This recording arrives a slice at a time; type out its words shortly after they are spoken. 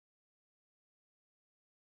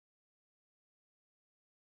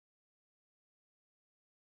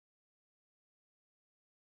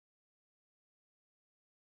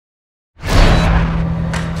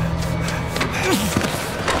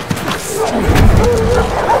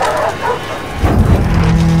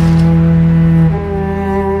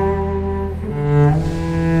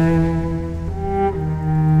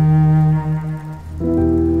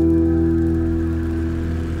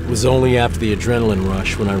was only after the adrenaline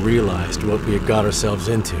rush when I realized what we had got ourselves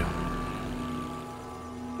into.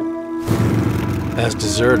 As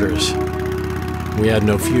deserters, we had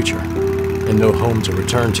no future, and no home to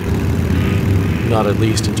return to. Not at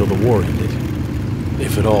least until the war ended.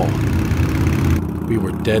 If at all. We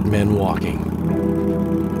were dead men walking.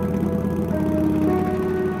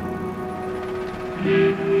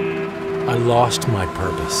 I lost my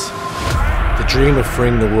purpose. The dream of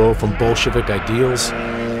freeing the world from Bolshevik ideals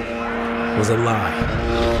was a lie.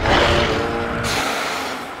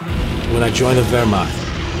 When I joined the Wehrmacht,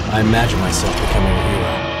 I imagined myself becoming a hero.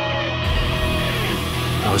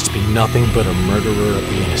 I was to be nothing but a murderer of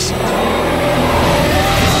the innocent.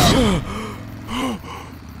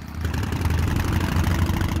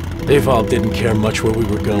 Eval didn't care much where we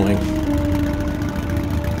were going.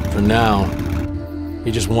 For now,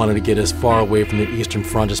 he just wanted to get as far away from the Eastern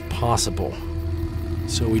Front as possible.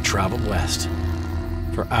 So we traveled west,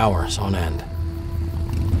 for hours on end.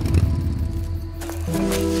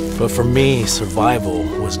 But for me, survival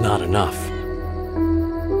was not enough.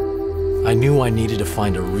 I knew I needed to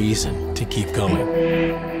find a reason to keep going.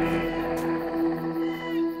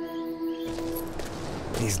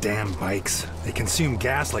 These damn bikes, they consume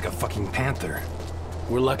gas like a fucking panther.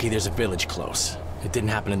 We're lucky there's a village close. It didn't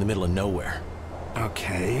happen in the middle of nowhere.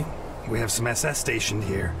 Okay, we have some SS stationed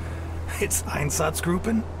here. It's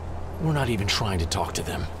Einsatzgruppen? We're not even trying to talk to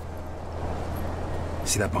them.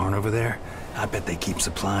 See that barn over there? I bet they keep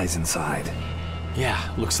supplies inside. Yeah,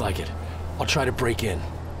 looks like it. I'll try to break in.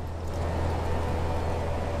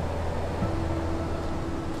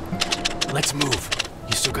 Let's move.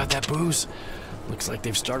 You still got that booze? Looks like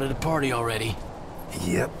they've started a party already.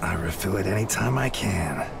 Yep, I refill it anytime I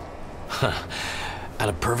can. Huh. Out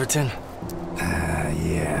of Pervitin?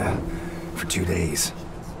 Yeah. For 2 days.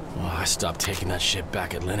 Well, I stopped taking that shit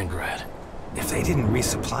back at Leningrad. If they didn't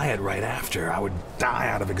resupply it right after, I would die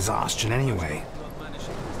out of exhaustion anyway.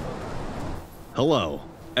 Hello,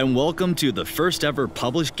 and welcome to the first ever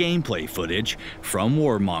published gameplay footage from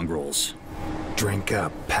War Mongrels. Drink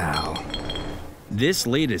up, pal. This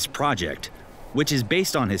latest project, which is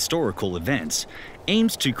based on historical events,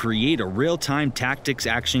 aims to create a real-time tactics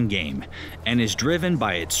action game and is driven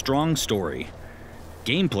by its strong story.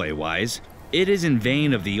 Gameplay-wise, it is in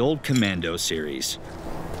vein of the old Commando series.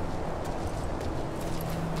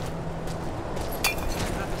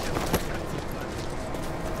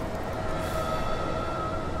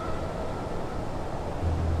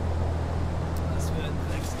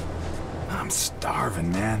 I'm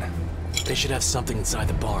starving, man. They should have something inside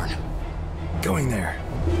the barn. Going there.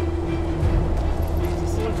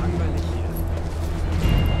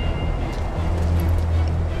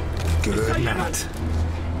 Good night.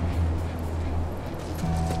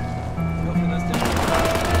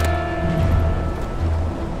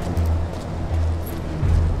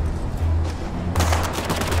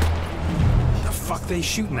 The fuck they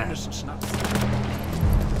shooting at?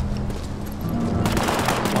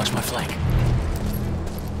 Watch my flank.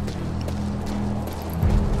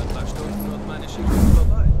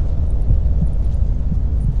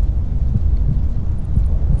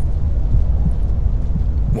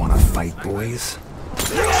 Wanna fight, boys?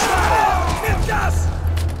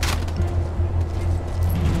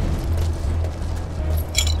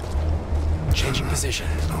 Changing position.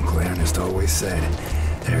 Uncle Ernest always said,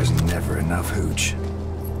 there's never enough hooch.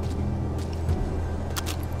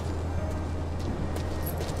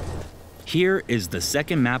 Here is the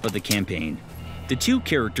second map of the campaign. The two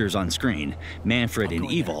characters on screen, Manfred and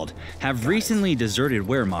Ewald, have recently deserted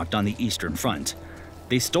Wehrmacht on the Eastern Front.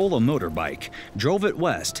 They stole a motorbike, drove it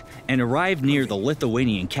west, and arrived near the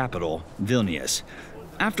Lithuanian capital, Vilnius.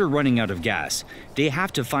 After running out of gas, they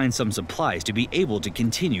have to find some supplies to be able to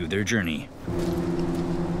continue their journey.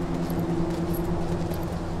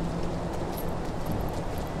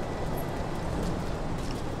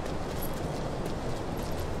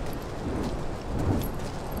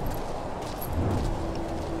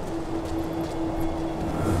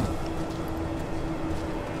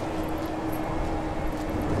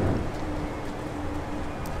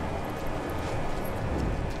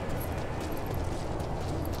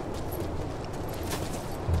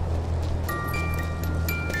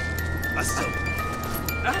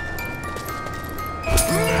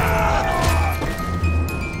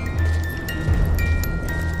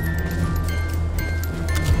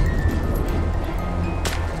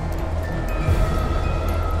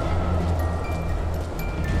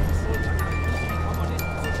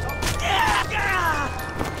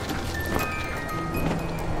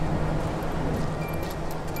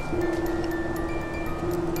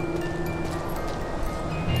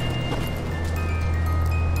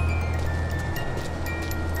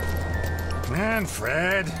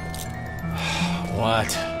 Manfred,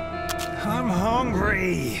 What? I'm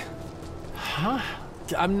hungry. Huh?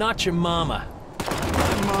 I'm not your mama.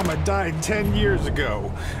 My mama died 10 years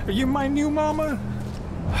ago. Are you my new mama?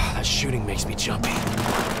 That shooting makes me jumpy.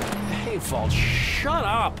 Hey, Fault, shut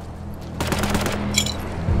up!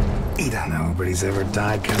 He don't know nobody's ever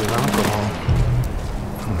died because of alcohol.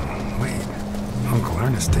 Wait, Uncle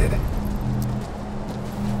Ernest did.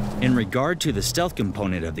 In regard to the stealth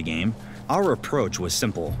component of the game, our approach was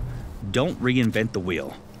simple. Don't reinvent the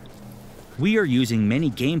wheel. We are using many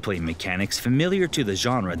gameplay mechanics familiar to the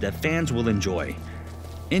genre that fans will enjoy.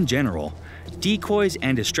 In general, decoys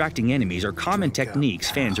and distracting enemies are common techniques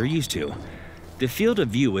fans are used to. The field of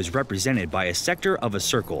view is represented by a sector of a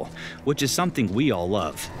circle, which is something we all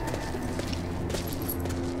love.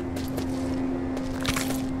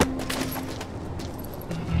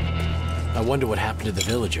 I wonder what happened to the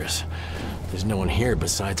villagers. There's no one here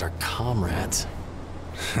besides our comrades.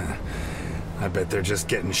 I bet they're just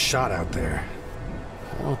getting shot out there.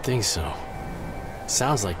 I don't think so.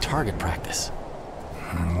 Sounds like target practice.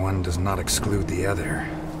 One does not exclude the other.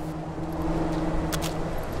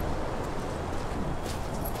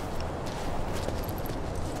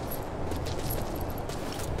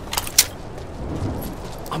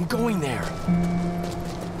 I'm going there.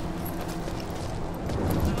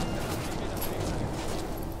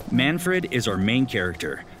 Manfred is our main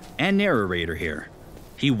character and narrator here.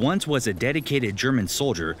 He once was a dedicated German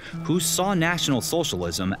soldier who saw National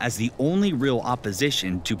Socialism as the only real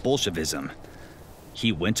opposition to Bolshevism.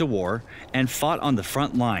 He went to war and fought on the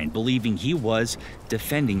front line, believing he was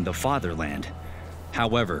defending the fatherland.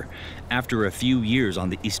 However, after a few years on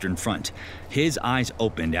the Eastern Front, his eyes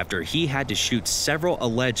opened after he had to shoot several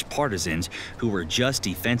alleged partisans who were just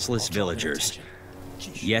defenseless villagers.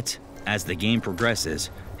 Yet, as the game progresses,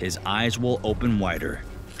 his eyes will open wider.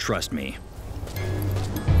 Trust me.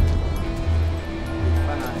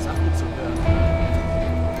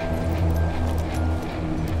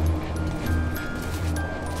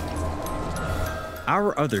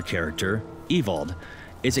 Our other character, Ewald,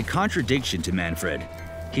 is a contradiction to Manfred.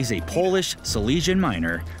 He's a Polish Silesian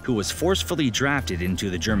miner who was forcefully drafted into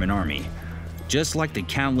the German army. Just like the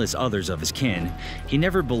countless others of his kin, he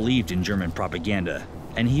never believed in German propaganda,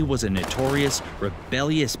 and he was a notorious,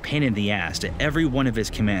 rebellious pain in the ass to every one of his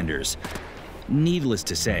commanders. Needless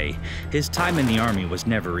to say, his time in the army was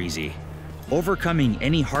never easy. Overcoming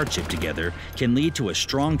any hardship together can lead to a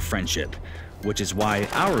strong friendship, which is why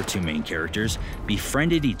our two main characters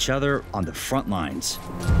befriended each other on the front lines.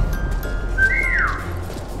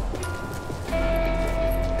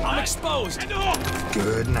 I'm exposed!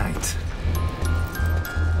 Good night.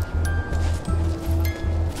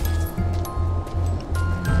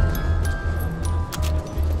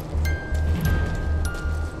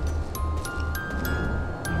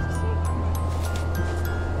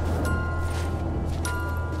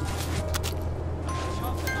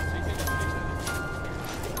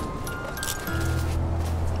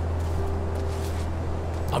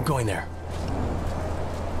 I'm going there.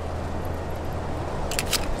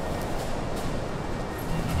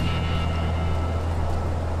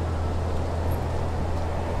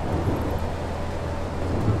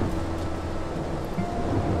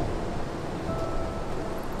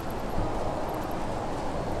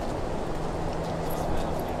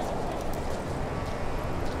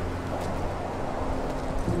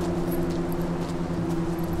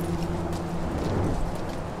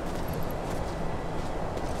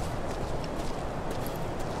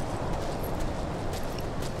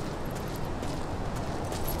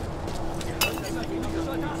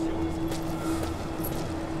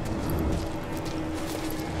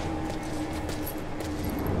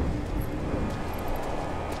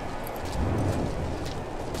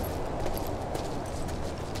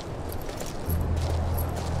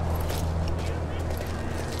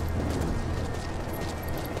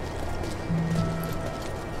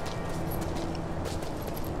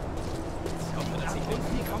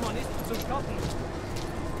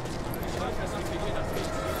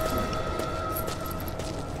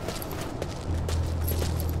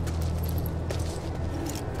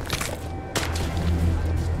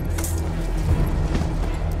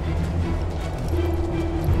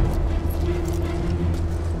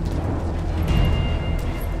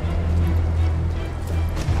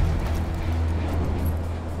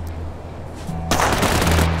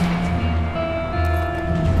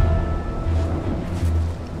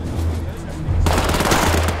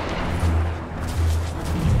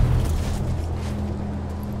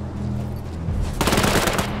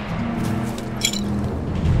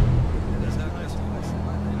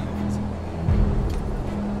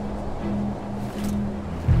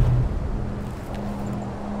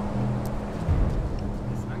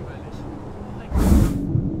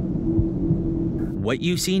 What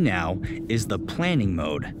you see now is the planning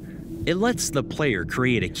mode. It lets the player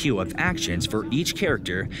create a queue of actions for each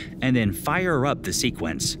character and then fire up the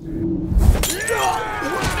sequence.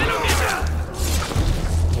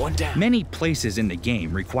 One down. Many places in the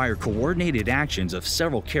game require coordinated actions of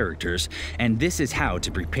several characters, and this is how to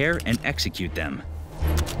prepare and execute them.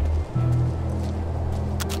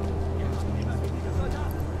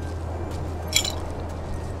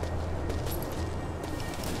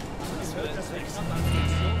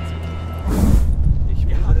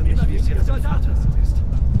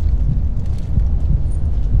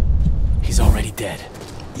 He's already dead.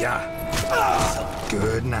 Yeah.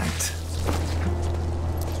 Good night.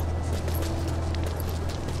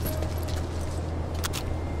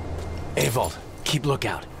 Avold, keep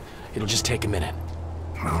lookout. It'll just take a minute.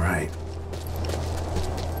 All right.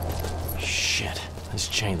 Shit, this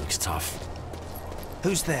chain looks tough.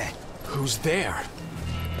 Who's there? Who's there?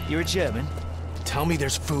 You're a German? Tell me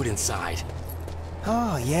there's food inside.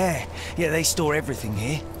 Oh, yeah. Yeah, they store everything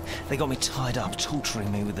here. They got me tied up,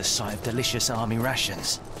 torturing me with the sight of delicious army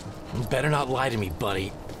rations. You better not lie to me,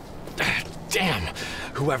 buddy. Damn,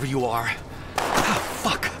 whoever you are. Ah,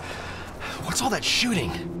 fuck. What's all that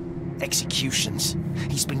shooting? Executions.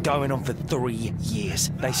 He's been going on for 3 years.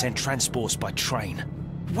 They send transports by train.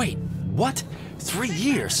 Wait, what? 3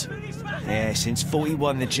 years? Yeah, since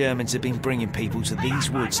 41 the Germans have been bringing people to these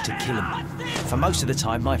woods to kill them. For most of the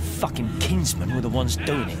time, my fucking kinsmen were the ones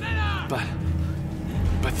doing it.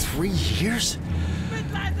 But 3 years?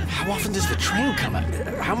 How often does the train come?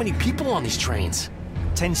 How many people on these trains?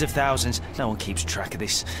 Tens of thousands. No one keeps track of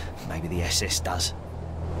this. Maybe the SS does.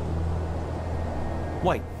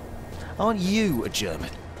 Wait, aren't you a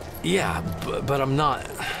German? Yeah, but I'm not.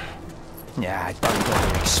 Yeah, don't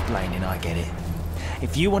bother explaining, I get it.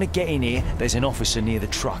 If you want to get in here, there's an officer near the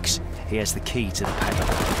trucks. He has the key to the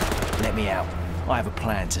padlock. Let me out. I have a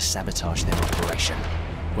plan to sabotage their operation.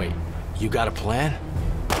 Wait, you got a plan?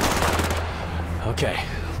 Okay,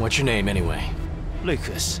 what's your name anyway?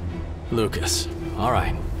 Lucas. Lucas. All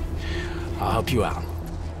right. I'll help you out.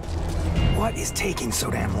 What is taking so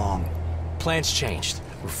damn long? Plan's changed.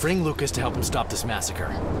 We're freeing Lucas to help him stop this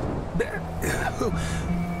massacre.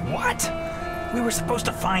 What? We were supposed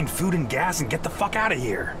to find food and gas and get the fuck out of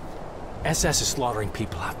here. SS is slaughtering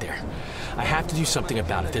people out there. I have to do something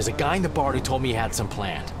about it. There's a guy in the bar who told me he had some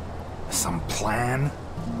plan. Some plan?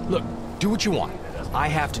 Look, do what you want. I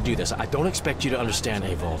have to do this. I don't expect you to understand,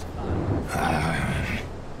 Avold.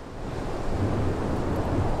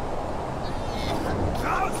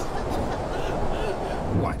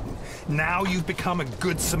 What? Now you've become a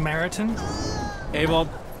good Samaritan? Avold,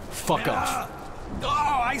 fuck off.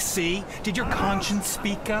 Oh, I see. Did your conscience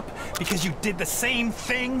speak up? Because you did the same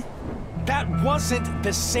thing? That wasn't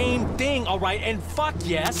the same thing, all right? And fuck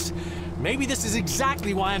yes. Maybe this is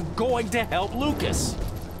exactly why I'm going to help Lucas.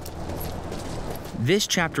 This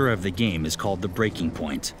chapter of the game is called The Breaking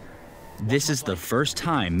Point. This is the first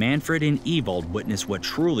time Manfred and Ewald witness what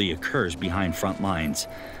truly occurs behind front lines.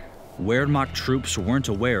 Wehrmacht troops weren't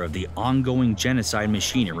aware of the ongoing genocide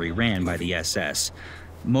machinery ran by the SS,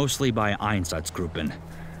 mostly by Einsatzgruppen.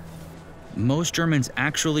 Most Germans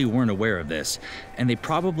actually weren't aware of this, and they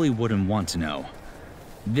probably wouldn't want to know.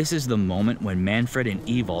 This is the moment when Manfred and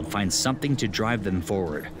Ewald find something to drive them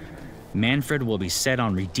forward. Manfred will be set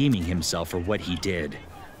on redeeming himself for what he did,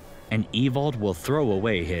 and Ewald will throw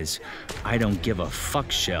away his "I don't give a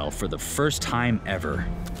fuck" shell for the first time ever.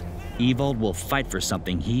 Ewald will fight for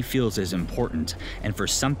something he feels is important and for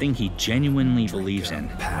something he genuinely believes in.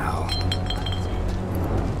 Pal.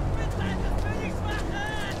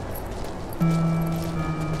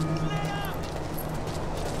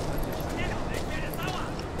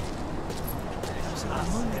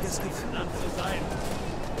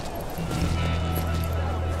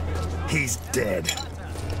 He's dead.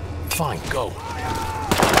 Fine, go.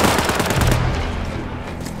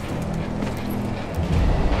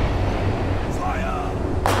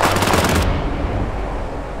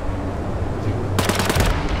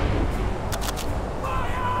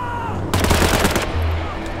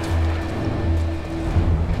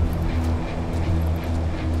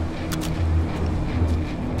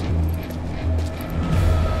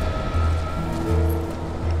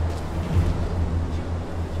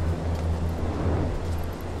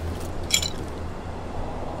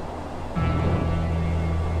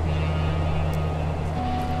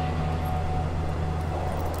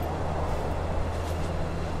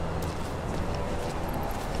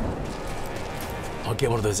 I'll get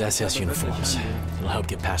one of those SS uniforms. It'll help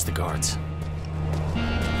get past the guards.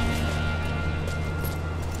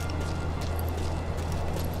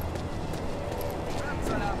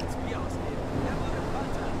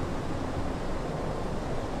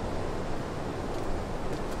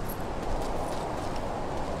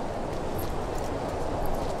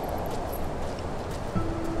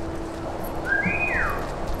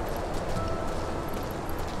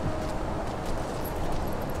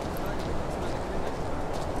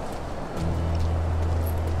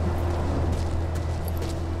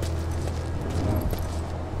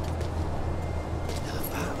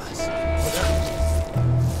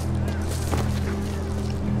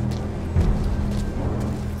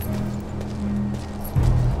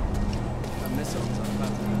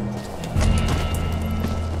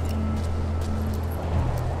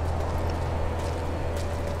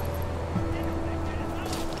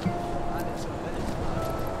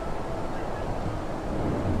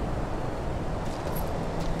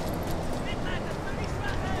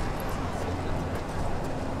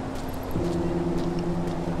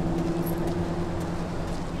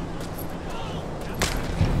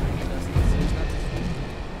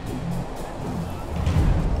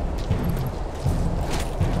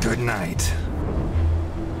 Good night.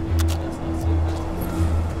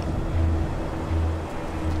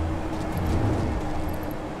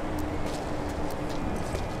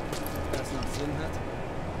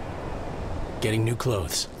 Getting new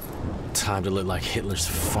clothes. Time to look like Hitler's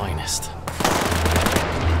finest.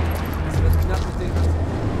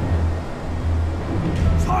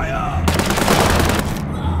 Fire!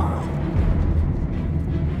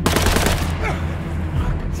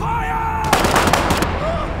 Fire!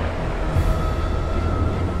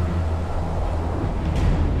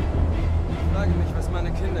 Ich frage mich, was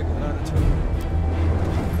meine Kinder gerade tun.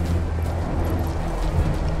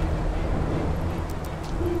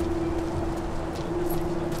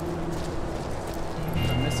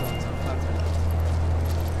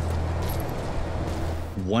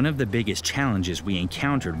 One of the biggest challenges we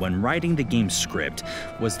encountered when writing the game's script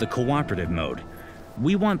was the cooperative mode.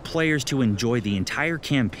 We want players to enjoy the entire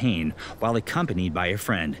campaign while accompanied by a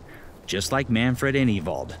friend, just like Manfred and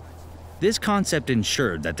Ewald. This concept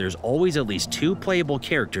ensured that there's always at least 2 playable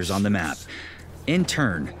characters on the map. In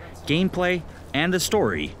turn, gameplay and the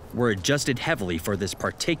story were adjusted heavily for this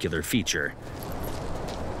particular feature.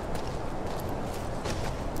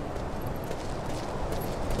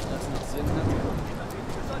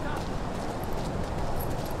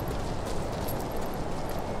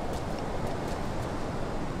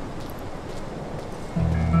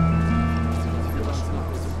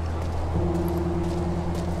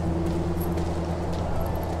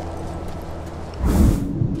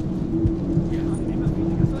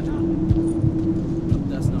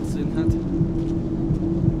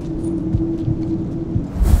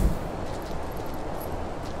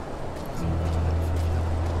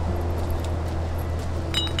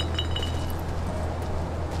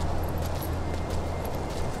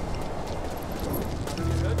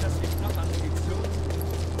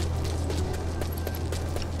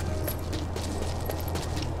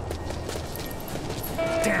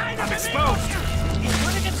 Damn, I'm exposed!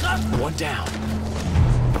 One down.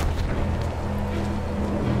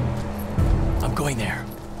 I'm going there.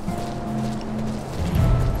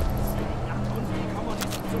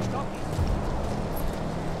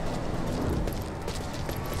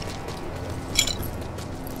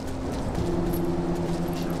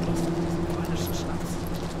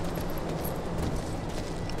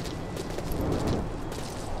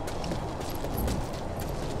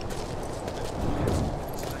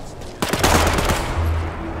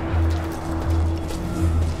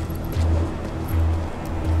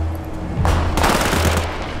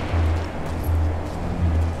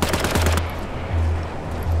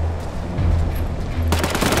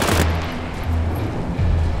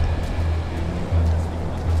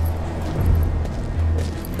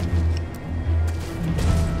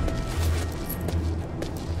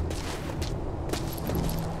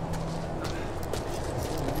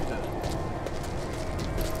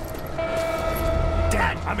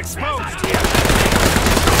 I'm exposed!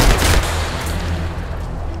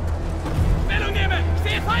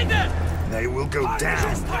 They will go down.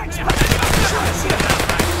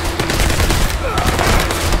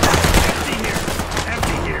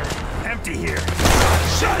 Empty here! Empty here!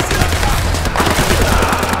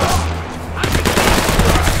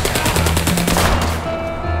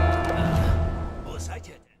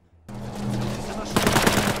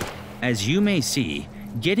 As you may see,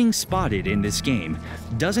 getting spotted in this game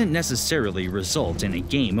doesn't necessarily result in a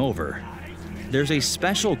game over. There's a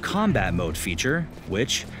special combat mode feature,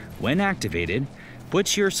 which, when activated,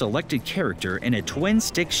 puts your selected character in a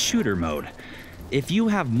twin-stick shooter mode. If you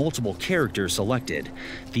have multiple characters selected,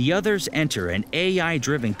 the others enter an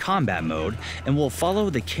AI-driven combat mode and will follow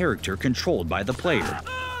the character controlled by the player.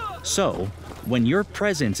 So, when your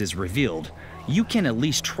presence is revealed, you can at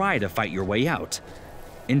least try to fight your way out.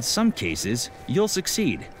 In some cases, you'll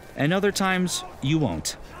succeed, and other times, you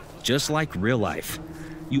won't. Just like real life.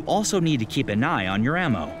 You also need to keep an eye on your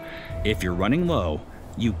ammo. If you're running low,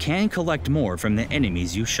 you can collect more from the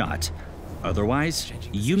enemies you shot. Otherwise,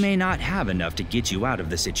 you may not have enough to get you out of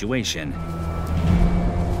the situation.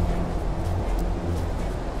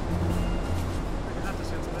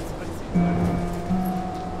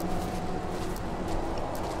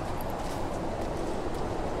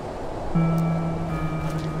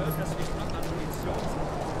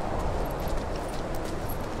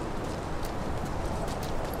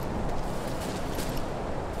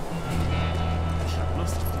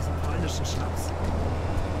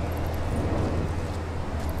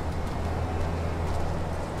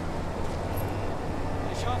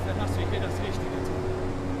 Ich hoffe, dass wir hier das Richtige tun.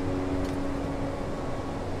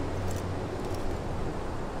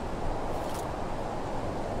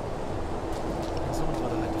 Someone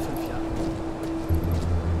thought I had to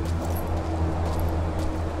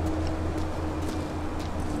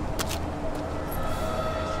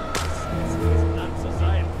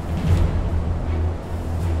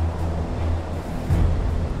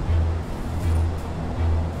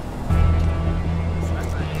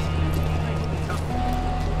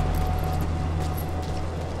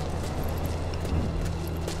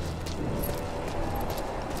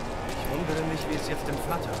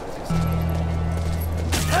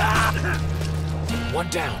One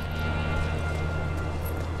down.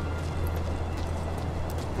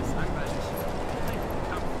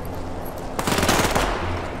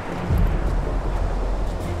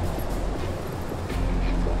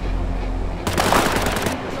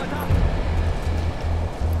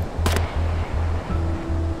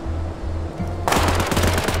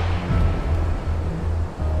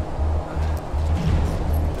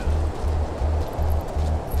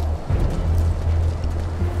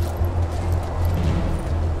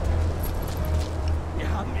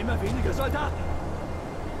 Weniger Soldaten!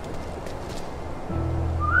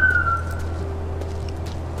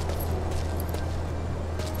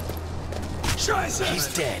 Scheiße! He's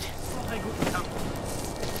dead. Noch einen guten Kampf.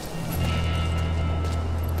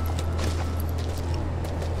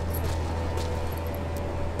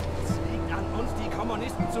 Es liegt an uns, die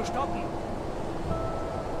Kommunisten zu stoppen.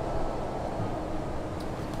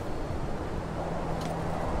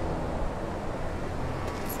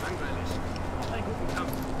 Das ist langweilig. Noch einen guten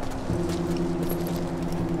Kampf.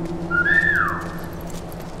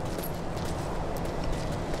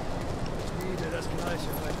 Wieder das Gleiche,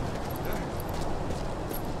 Leute.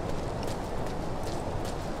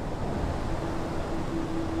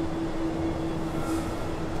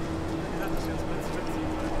 Ja, das jetzt mal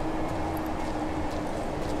zurückziehen.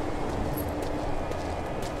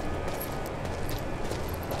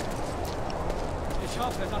 Ich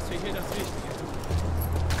hoffe, dass wir hier das Richtige tun.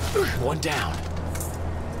 One down.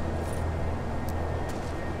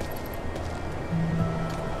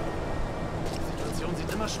 Die Situation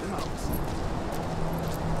sieht immer schlimmer aus.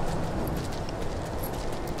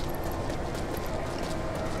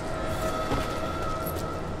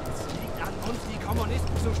 Es liegt an uns, die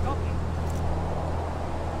Kommunisten zu stoppen.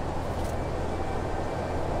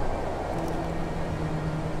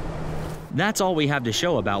 That's all we have to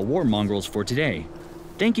show about War Mongrels for today.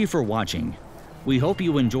 Thank you for watching. We hope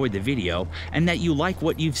you enjoyed the video and that you like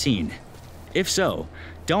what you've seen. If so,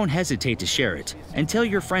 don't hesitate to share it and tell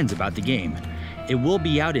your friends about the game. It will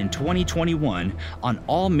be out in 2021 on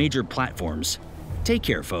all major platforms. Take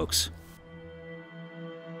care, folks.